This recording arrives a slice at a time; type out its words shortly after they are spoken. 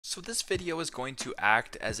So this video is going to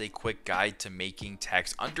act as a quick guide to making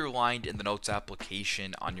text underlined in the Notes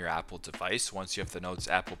application on your Apple device. Once you have the Notes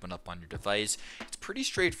app open up on your device, it's pretty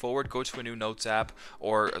straightforward. Go to a new Notes app,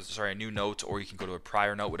 or a new note, or you can go to a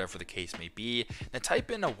prior note, whatever the case may be. Then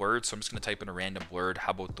type in a word. So I'm just going to type in a random word.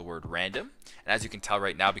 How about the word random? And as you can tell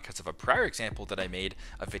right now, because of a prior example that I made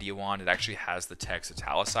a video on, it actually has the text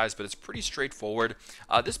italicized, but it's pretty straightforward.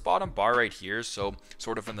 This bottom bar right here, so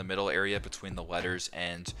sort of in the middle area between the letters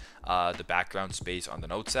and the background space on the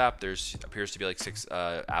Notes app, there's appears to be like 6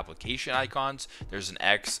 application icons. There's an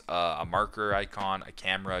X, a marker icon, a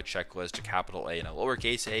camera, a checklist, a capital A and a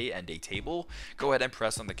lowercase a, and a table. Go ahead and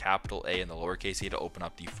press on the capital A and the lowercase a to open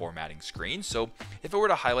up the formatting screen. So if I were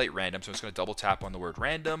to highlight random, so I'm just going to double tap on the word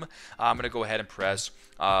random. I'm going to go ahead and press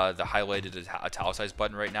the highlighted italicized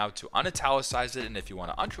button right now to unitalicize it. And if you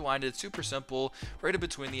want to underline it, it's super simple. Right in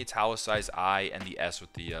between the italicized I and the S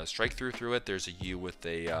with the strike through it, there's a U with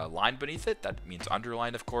a line beneath it. That means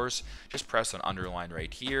underlined, of course. Just press on underline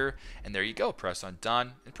right here, and there you go. Press on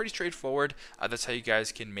done, and pretty straightforward. That's how you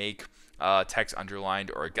guys can make text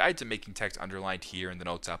underlined, or a guide to making text underlined here in the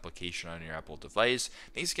Notes application on your Apple device.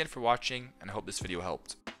 Thanks again for watching, and I hope this video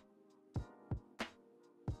helped.